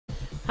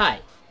Hi,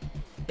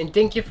 and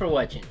thank you for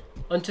watching.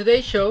 On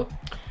today's show,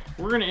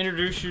 we're going to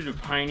introduce you to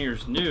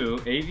Pioneer's new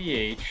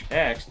AVH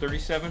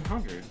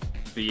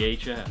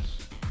X3700BHS.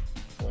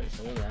 what is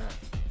all that?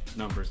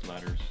 Numbers,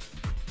 letters.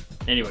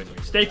 Anyways,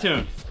 stay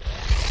tuned.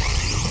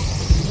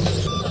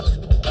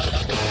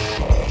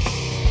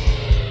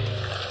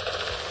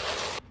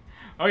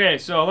 Okay,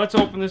 so let's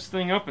open this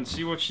thing up and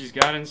see what she's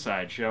got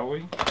inside, shall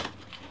we?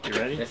 You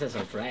ready? That's a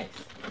surprise.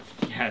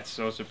 Yeah, it's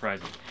so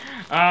surprising.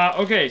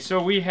 Okay,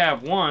 so we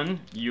have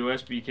one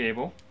USB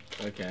cable.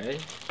 Okay.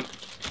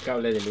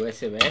 Cable del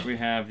USB. We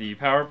have the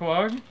power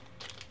plug.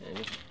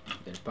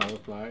 Del power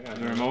plug.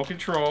 The remote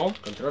control.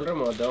 Control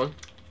remoto.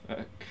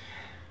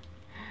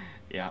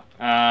 Yeah.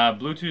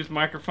 Bluetooth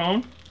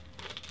microphone.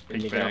 El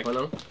Big bag.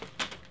 micrófono.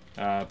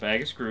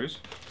 Bag of screws.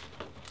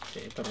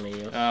 Sí,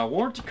 tornillos.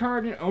 Warranty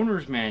card and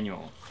owner's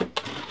manual.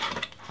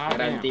 Hot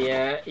damn.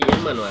 Garantía y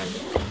el manual.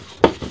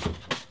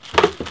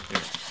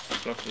 Here,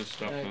 stuff this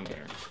stuff in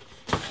there.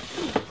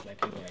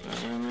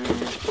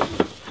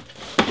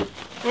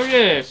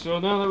 Okay, so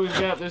now that we've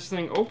got this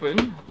thing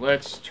open,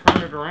 let's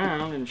turn it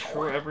around and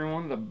show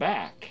everyone the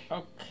back.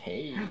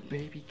 Okay.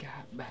 Baby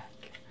got back.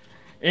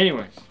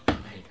 Anyways, I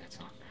hate that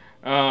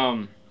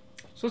song.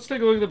 So let's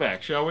take a look at the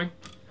back, shall we?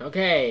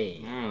 Okay.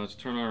 Alright, let's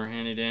turn on our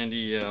handy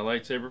dandy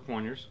lightsaber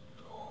pointers.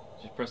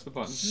 Just press the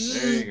button.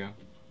 There you go.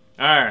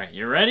 Alright,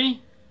 you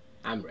ready?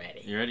 I'm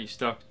ready. You ready?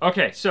 Stuck?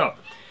 Okay, so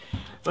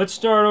let's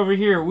start over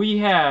here. We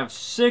have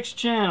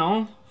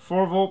 6-channel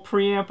 4-volt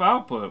preamp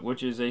output,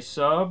 which is a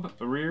sub,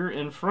 rear,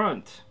 and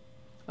front.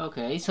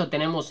 Ok, so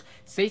tenemos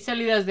 6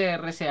 salidas de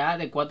RCA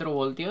de 4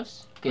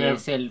 voltios, que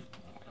es el...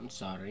 I'm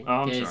sorry.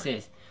 Que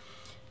es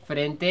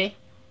frente,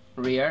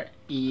 rear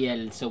y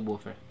el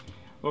subwoofer.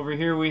 Over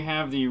here we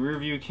have the rear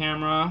view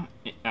camera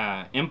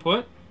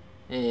input.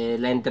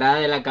 La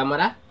entrada de la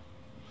cámara.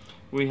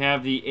 We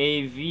have the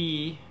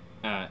AV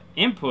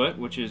input,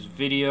 which is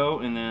video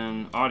and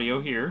then audio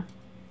here.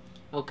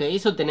 Ok,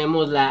 so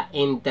tenemos la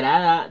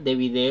entrada de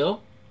video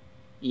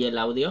y el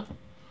audio.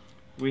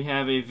 We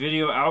have a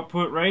video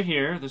output right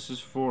here. This is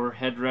for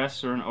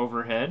headrests or an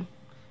overhead.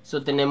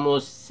 So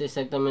tenemos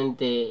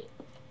exactamente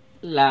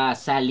la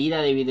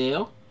salida de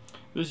video.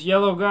 This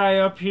yellow guy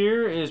up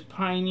here is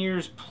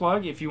Pioneer's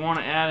plug if you want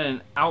to add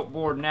an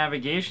outboard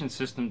navigation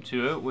system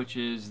to it, which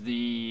is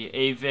the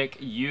AVH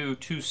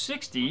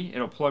U260.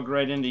 It'll plug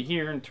right into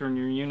here and turn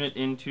your unit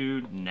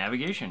into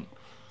navigation.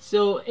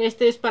 So,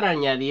 este es para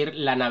añadir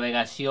la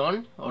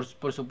navegación.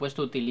 Por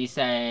supuesto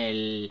utiliza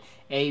el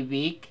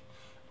AVH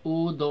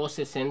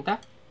U260.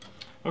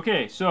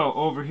 Okay, so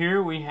over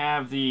here we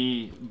have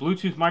the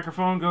Bluetooth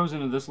microphone goes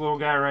into this little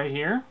guy right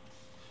here.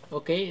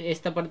 Ok,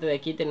 esta parte de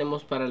aquí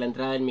tenemos para la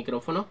entrada del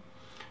micrófono.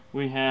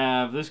 We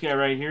have this guy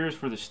right here is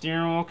for the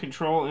steering wheel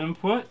control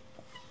input.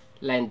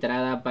 La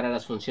entrada para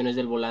las funciones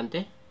del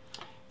volante.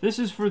 This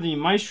is for the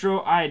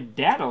Maestro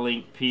data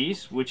link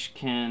piece, which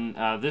can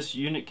this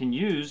unit can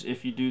use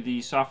if you do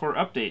the software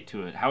update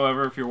to it.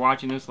 However, if you're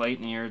watching this late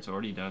in the year, it's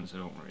already done, so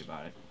don't worry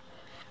about it.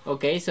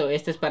 Ok, so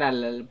este es para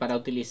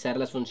utilizar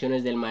las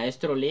funciones del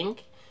Maestro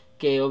Link,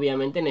 que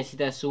obviamente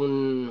necesitas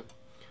un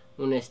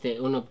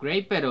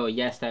upgrade, pero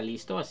ya está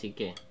listo, así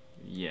que...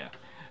 Yeah.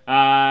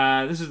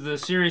 This is the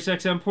Sirius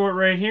XM port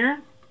right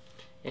here.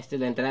 Esta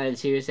es la entrada del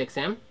Sirius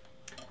XM.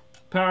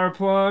 Power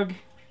plug,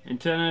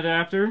 antenna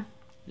adapter.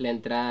 La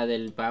entrada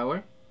del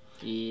power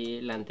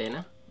y la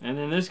antena. And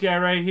then this guy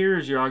right here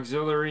is your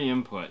auxiliary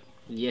input.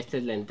 Y esta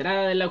es la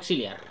entrada del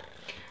auxiliar.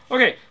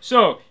 Okay,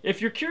 so if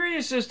you're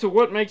curious as to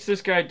what makes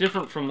this guy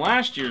different from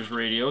last year's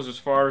radios as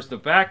far as the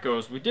back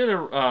goes, we did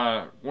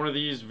one of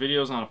these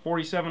videos on a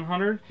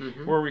 4700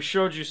 where we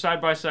showed you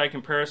side-by-side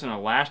comparison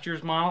of last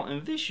year's model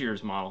and this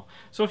year's model.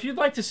 So if you'd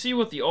like to see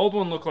what the old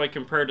one looked like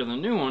compared to the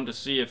new one to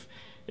see if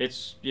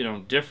it's, you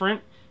know,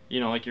 different, you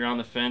know, like you're on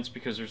the fence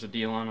because there's a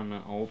deal on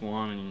the old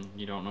one and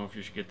you don't know if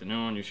you should get the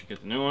new one, you should get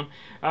the new one.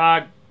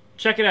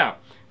 Check it out.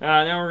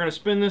 Now we're going to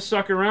spin this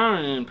sucker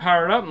around and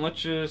power it up and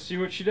let you see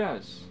what she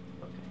does.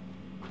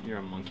 You're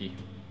a monkey.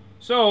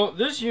 So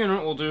this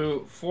unit will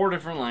do 4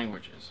 different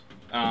languages,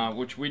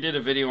 which we did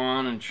a video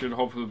on and should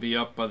hopefully be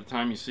up by the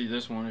time you see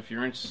this one if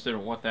you're interested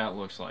in what that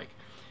looks like.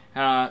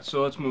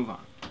 So let's move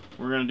on.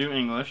 We're going to do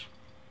English.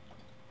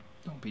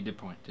 Don't be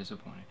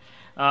disappointed.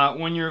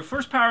 When you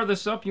first power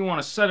this up, you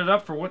want to set it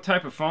up for what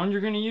type of phone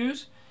you're going to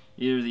use.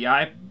 Either the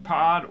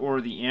iPod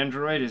or the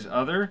Android is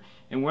other,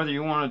 and whether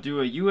you want to do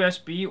a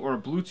USB or a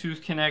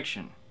Bluetooth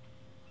connection.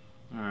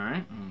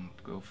 Alright,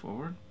 go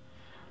forward.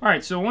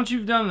 Alright, so once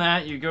you've done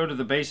that, you go to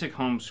the basic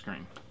home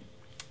screen.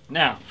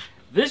 Now,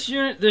 this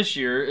unit this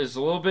year is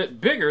a little bit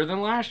bigger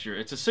than last year.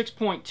 It's a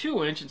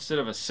 6.2 inch instead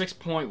of a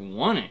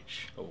 6.1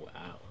 inch. Oh,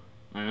 wow.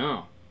 I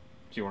know.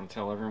 Do you want to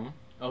tell everyone?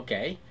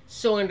 Ok,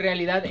 so en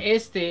realidad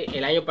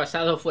el año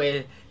pasado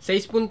fue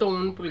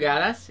 6.1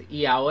 pulgadas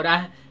y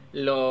ahora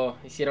lo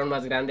hicieron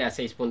más grande a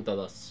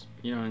 6.2.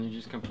 You know, and you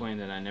just complain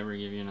that I never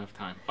give you enough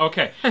time.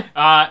 Okay,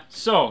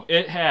 so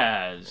it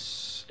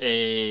has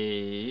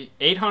a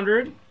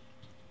 800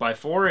 by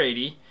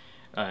 480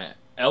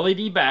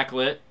 LED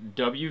backlit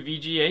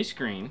WVGA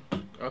screen.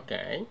 Ok.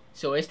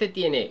 So este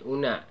tiene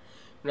una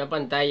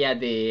pantalla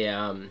de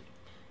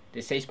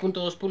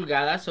 6.2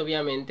 pulgadas,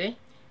 obviamente.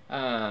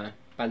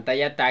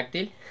 Pantalla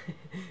táctil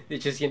de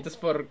 800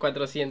 por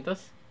 400.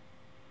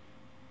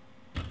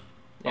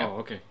 Yeah. Oh,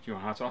 okay. Do you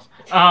want hot sauce?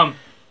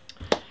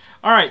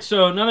 All right.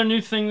 So another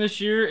new thing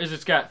this year is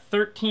it's got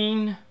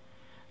 13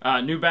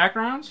 new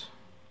backgrounds,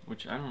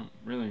 which I don't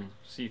really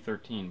see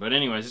 13, but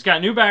anyways, it's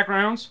got new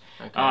backgrounds.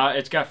 Okay.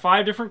 It's got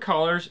 5 different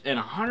colors and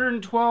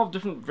 112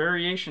 different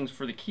variations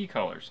for the key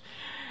colors.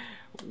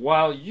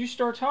 While you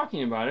start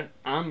talking about it,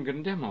 I'm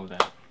gonna demo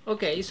that.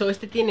 Ok, so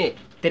este tiene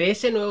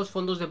 13 nuevos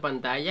fondos de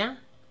pantalla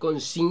con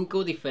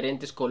 5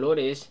 diferentes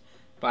colores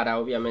para,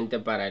 obviamente,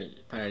 para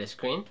el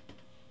screen.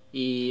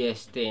 Y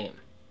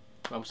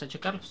vamos a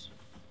checarlos.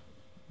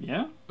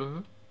 Yeah?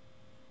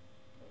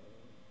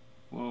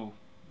 Whoa.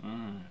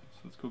 Alright, so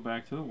let's go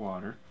back to the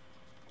water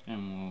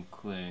and we'll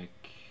click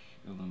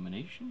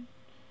illumination.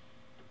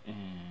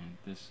 And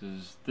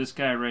this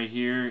guy right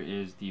here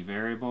is the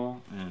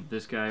variable, and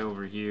this guy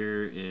over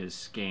here is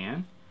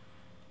scan.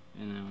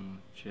 And then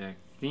we'll check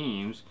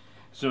themes.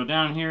 So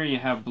down here you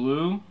have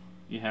blue,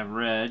 you have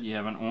red, you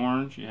have an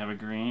orange, you have a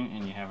green,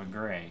 and you have a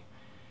gray.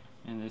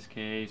 In this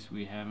case,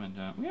 we haven't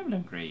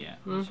done gray yet.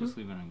 Let's just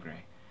leave it on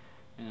gray,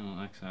 and then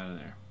we'll X out of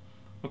there.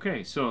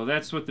 Okay, so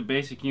that's what the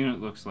basic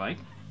unit looks like.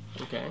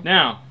 Okay.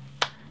 Now,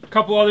 a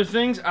couple other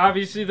things.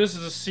 Obviously, this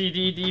is a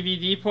CD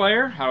DVD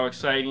player. How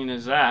exciting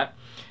is that?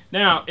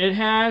 Now, it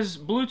has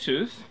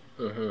Bluetooth.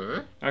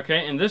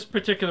 Okay, and this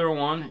particular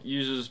one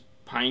uses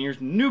Pioneer's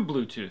new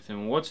Bluetooth,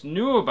 and what's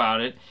new about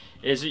it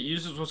is it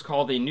uses what's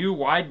called a new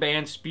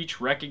wideband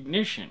speech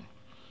recognition.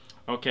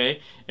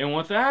 Okay, and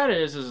what that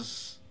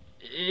is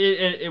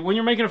when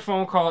you're making a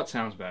phone call, it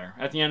sounds better.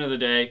 At the end of the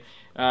day,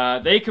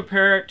 they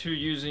compare it to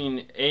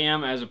using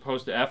AM as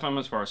opposed to FM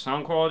as far as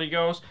sound quality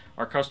goes.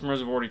 Our customers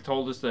have already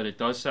told us that it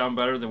does sound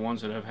better, the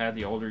ones that have had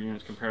the older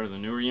units compared to the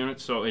newer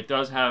units. So it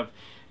does have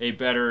a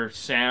better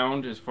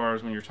sound as far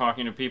as when you're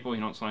talking to people.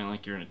 You don't sound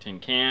like you're in a tin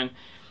can.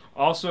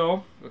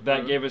 Also,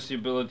 that gave us the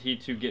ability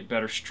to get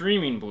better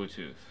streaming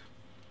Bluetooth.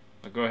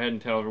 Go ahead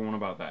and tell everyone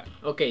about that.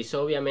 Ok,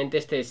 so obviamente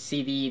este es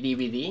CD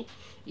DVD.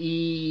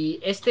 Y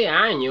este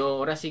año,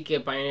 ahora sí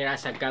que Pioneer ha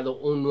sacado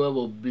un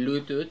nuevo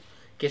Bluetooth,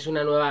 que es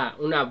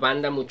una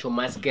banda mucho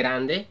más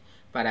grande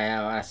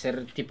para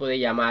hacer tipo de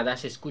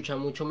llamadas. Se escucha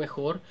mucho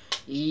mejor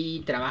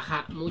y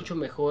trabaja mucho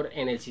mejor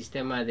en el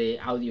sistema de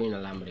audio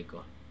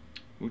inalámbrico.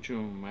 Mucho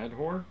mad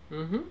whore?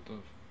 What the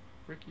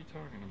frick are you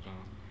talking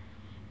about?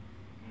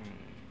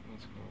 Alright,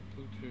 let's go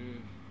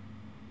Bluetooth.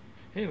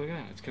 Hey, look at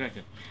that, it's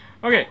connected.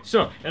 Okay,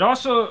 so it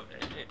also,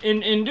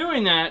 in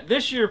doing that,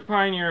 this year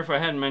Pioneer, if I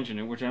hadn't mentioned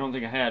it, which I don't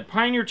think I had,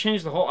 Pioneer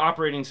changed the whole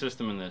operating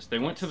system in this. They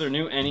went to their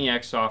new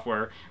NEX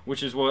software,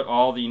 which is what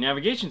all the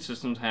navigation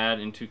systems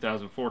had in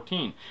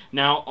 2014.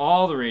 Now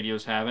all the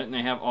radios have it, and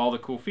they have all the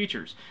cool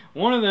features.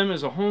 One of them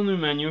is a whole new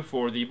menu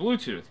for the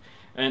Bluetooth.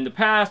 In the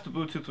past, the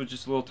Bluetooth was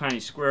just a little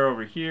tiny square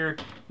over here.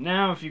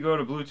 Now if you go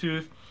to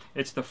Bluetooth,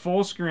 it's the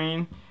full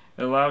screen.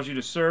 It allows you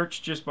to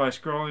search just by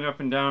scrolling up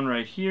and down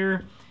right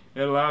here.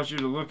 It allows you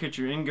to look at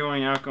your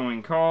ingoing,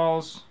 outgoing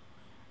calls,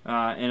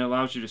 and it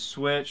allows you to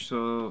switch,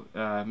 so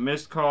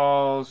missed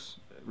calls,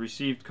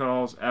 received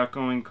calls,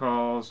 outgoing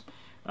calls,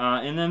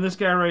 and then this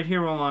guy right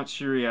here will launch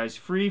Sirius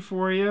free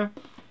for you,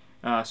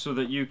 so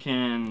that you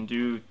can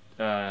do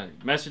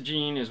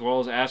messaging as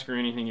well as ask her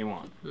anything you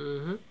want.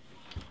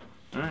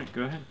 Alright,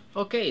 go ahead.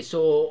 Ok,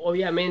 so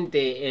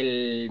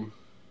obviamente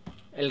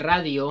el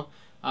radio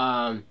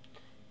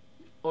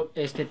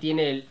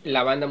tiene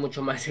la banda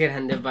mucho más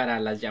grande para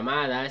las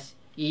llamadas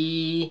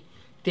y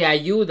te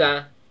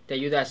ayuda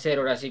a hacer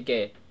ahora sí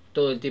que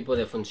todo el tipo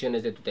de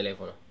funciones de tu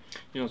teléfono.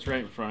 You know, it's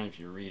right in front if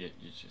you read it.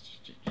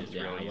 It's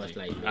yeah, really easy.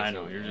 like I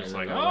know, you're just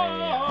like,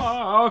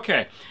 oh,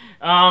 okay.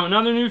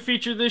 Another new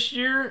feature this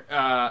year,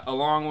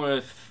 along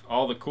with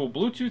all the cool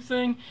Bluetooth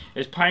thing,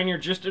 is Pioneer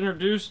just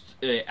introduced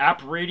a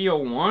App Radio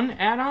 1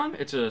 add-on.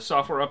 It's a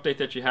software update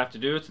that you have to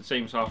do. It's the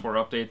same software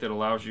update that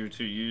allows you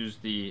to use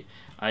the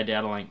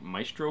iDataLink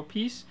Maestro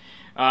piece.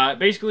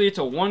 Basically, it's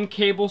a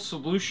one-cable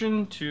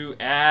solution to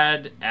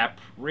add App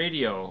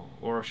Radio,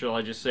 or shall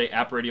I just say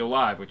App Radio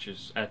Live, which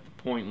is at the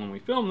point when we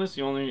film this,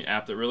 the only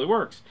app that really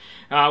works.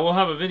 We'll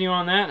have a video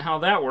on that and how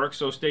that works,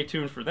 so stay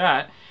tuned for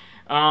that.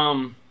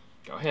 Go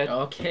ahead.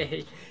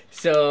 Okay,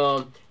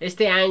 so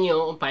este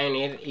año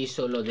Pioneer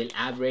hizo lo del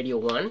App Radio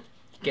 1,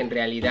 que en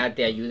realidad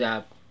te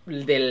ayuda.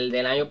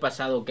 Del año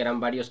pasado que eran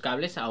varios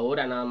cables,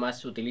 ahora nada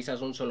más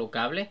utilizas un solo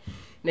cable.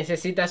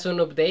 Necesitas un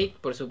update,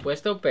 por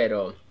supuesto,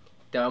 pero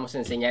te vamos a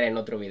enseñar en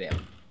otro video.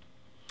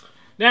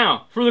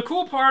 Now, for the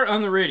cool part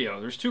on the radio,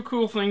 there's two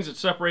cool things that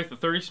separate the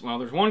there's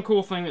one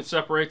cool thing that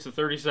separates the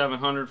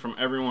 3700 from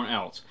everyone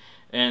else,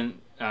 and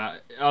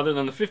other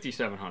than the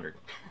 5700.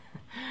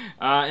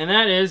 And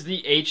that is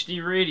the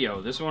HD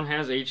radio. This one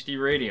has HD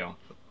radio.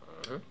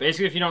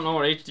 Basically, if you don't know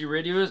what HD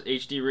radio is,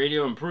 HD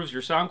radio improves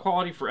your sound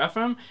quality for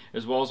FM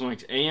as well as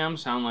makes AM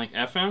sound like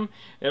FM.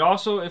 It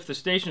also, if the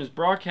station is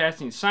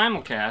broadcasting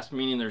simulcast,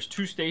 meaning there's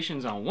two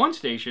stations on one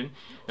station,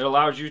 it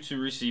allows you to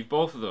receive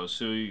both of those.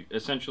 So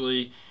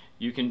essentially,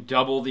 you can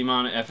double the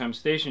amount of FM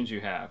stations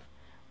you have,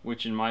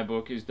 which in my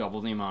book is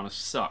double the amount of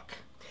suck.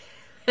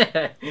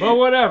 But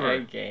whatever.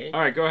 Okay.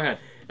 All right, go ahead.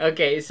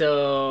 Okay,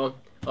 so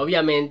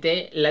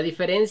obviamente la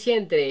diferencia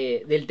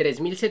entre del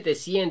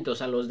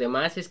 3700 a los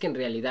demás es que en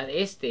realidad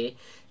este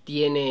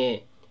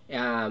tiene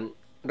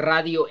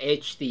radio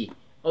HD.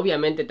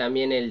 Obviamente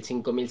también el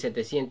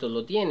 5700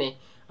 lo tiene.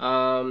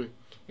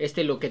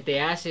 Este lo que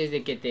te hace es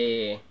de que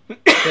te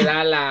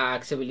da la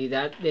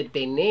accesibilidad de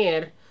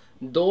tener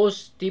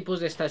dos tipos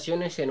de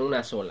estaciones en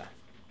una sola.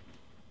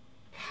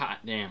 Hot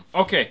damn.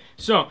 Okay,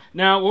 so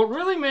now what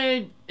really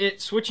made it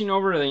switching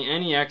over to the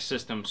NEX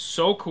system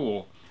so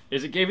cool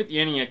is it gave it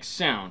the NEX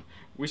sound.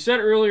 We said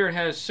earlier it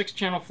has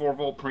 6-channel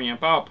 4-volt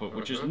preamp output,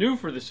 which is new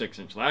for the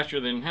 6-inch. Last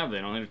year they didn't have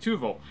that, only had a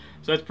 2-volt.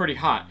 So that's pretty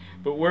hot.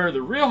 But where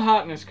the real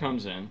hotness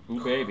comes in,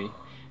 ooh baby,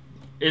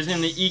 is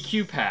in the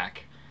EQ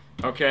pack.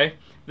 Okay?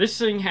 This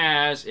thing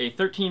has a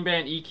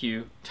 13-band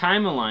EQ,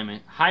 time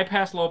alignment,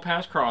 high-pass,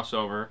 low-pass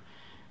crossover,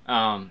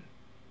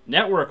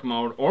 network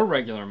mode or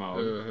regular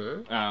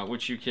mode,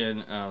 which you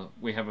can,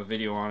 we have a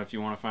video on if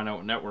you want to find out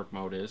what network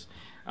mode is.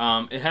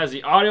 It has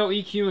the audio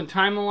EQ and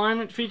time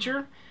alignment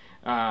feature,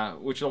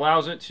 which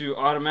allows it to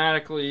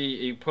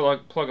automatically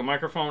plug a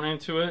microphone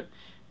into it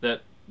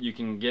that you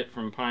can get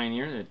from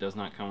Pioneer. It does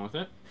not come with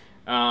it.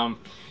 I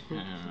don't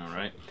know,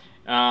 right?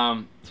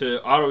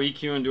 To auto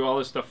EQ and do all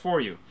this stuff for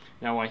you.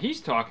 Now, while he's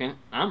talking,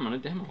 I'm going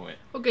to demo it.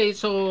 Ok,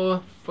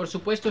 so, por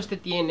supuesto este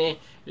tiene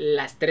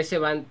las 13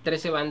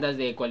 bandas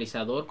de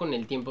ecualizador con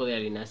el tiempo de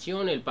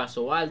alineación, el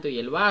paso alto y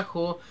el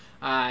bajo,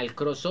 el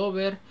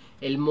crossover,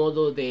 el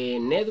modo de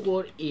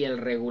network y el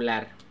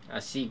regular.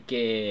 Así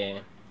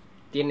que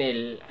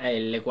tiene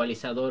el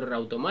ecualizador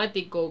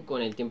automático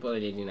con el tiempo de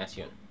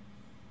alineación.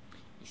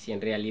 Y si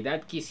en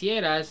realidad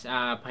quisieras,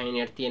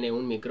 Pioneer tiene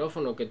un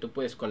micrófono que tú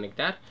puedes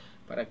conectar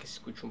para que se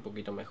escuche un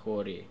poquito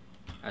mejor y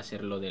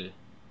hacer lo del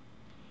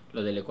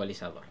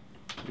ecualizador.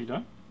 Are you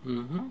done?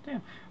 Oh,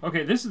 damn.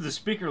 Okay, this is the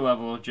speaker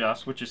level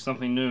adjust, which is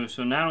something new.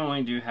 So not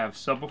only do you have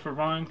subwoofer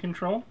volume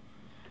control,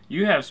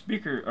 you have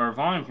speaker or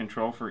volume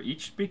control for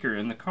each speaker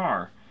in the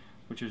car,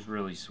 which is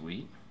really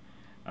sweet.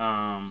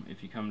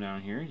 If you come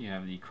down here, you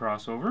have the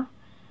crossover.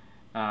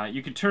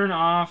 You can turn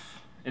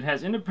off. It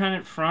has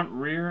independent front,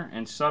 rear,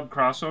 and sub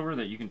crossover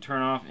that you can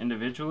turn off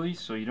individually,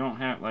 so you don't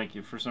have, like,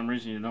 if for some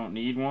reason you don't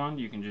need one,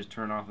 you can just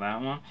turn off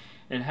that one.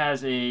 It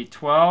has a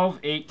 12,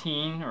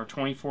 18, or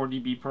 24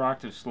 dB per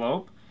octave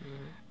slope.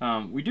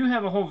 We do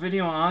have a whole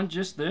video on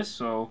just this,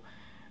 so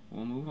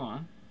we'll move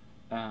on.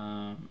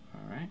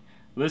 Alright.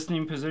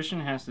 Listening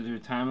position has to do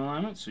with time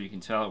alignment, so you can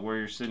tell it where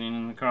you're sitting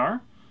in the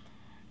car.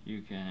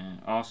 You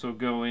can also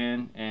go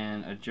in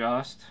and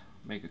adjust,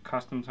 make a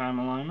custom time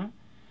alignment.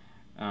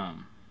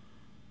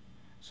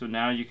 So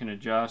now you can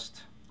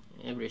adjust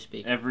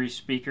every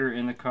speaker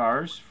in the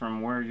cars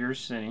from where you're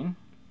sitting.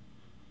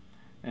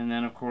 And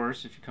then, of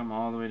course, if you come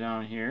all the way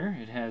down here,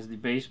 it has the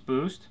bass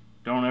boost.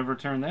 Don't ever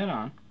turn that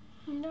on.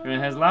 No. And it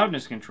has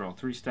loudness control,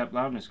 3-step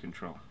loudness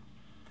control.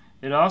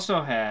 It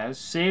also has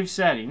save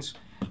settings.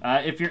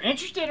 If you're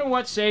interested in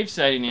what save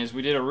setting is,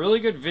 we did a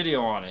really good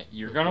video on it.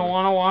 You're going to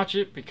want to watch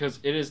it because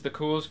it is the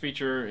coolest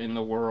feature in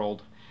the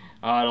world.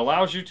 It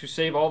allows you to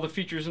save all the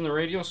features in the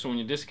radio, so when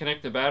you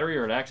disconnect the battery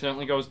or it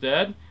accidentally goes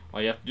dead, all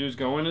you have to do is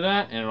go into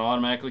that and it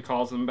automatically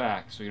calls them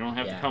back. So you don't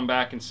have to come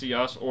back and see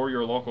us or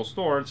your local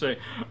store and say,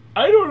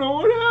 I don't know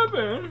what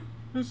happened.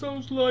 It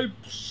sounds like...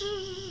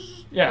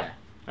 Yeah.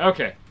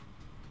 Okay.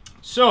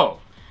 So,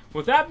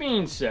 with that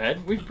being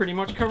said, we've pretty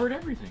much covered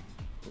everything.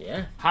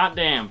 Yeah. Hot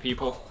damn,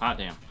 people. Hot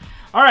damn.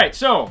 Alright,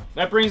 so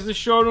that brings the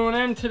show to an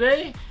end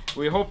today.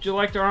 We hope you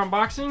liked our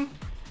unboxing.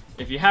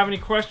 If you have any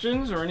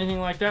questions or anything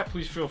like that,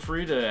 please feel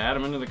free to add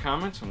them into the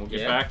comments and we'll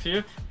get back to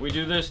you. We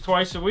do this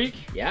twice a week.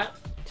 Yeah,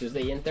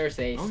 Tuesday and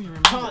Thursdays. Oh, you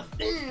remember?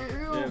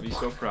 Yeah, be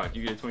so proud.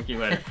 You get a Twinkie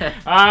later.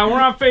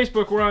 We're on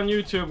Facebook, we're on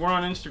YouTube, we're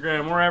on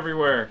Instagram, we're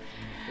everywhere.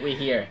 We're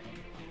here.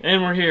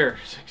 And we're here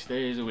 6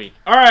 days a week.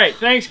 Alright,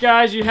 thanks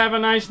guys. You have a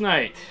nice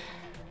night.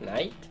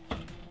 Night?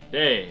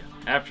 Day,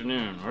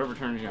 afternoon, whatever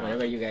turns you on.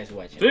 Whatever you guys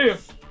watch. See ya.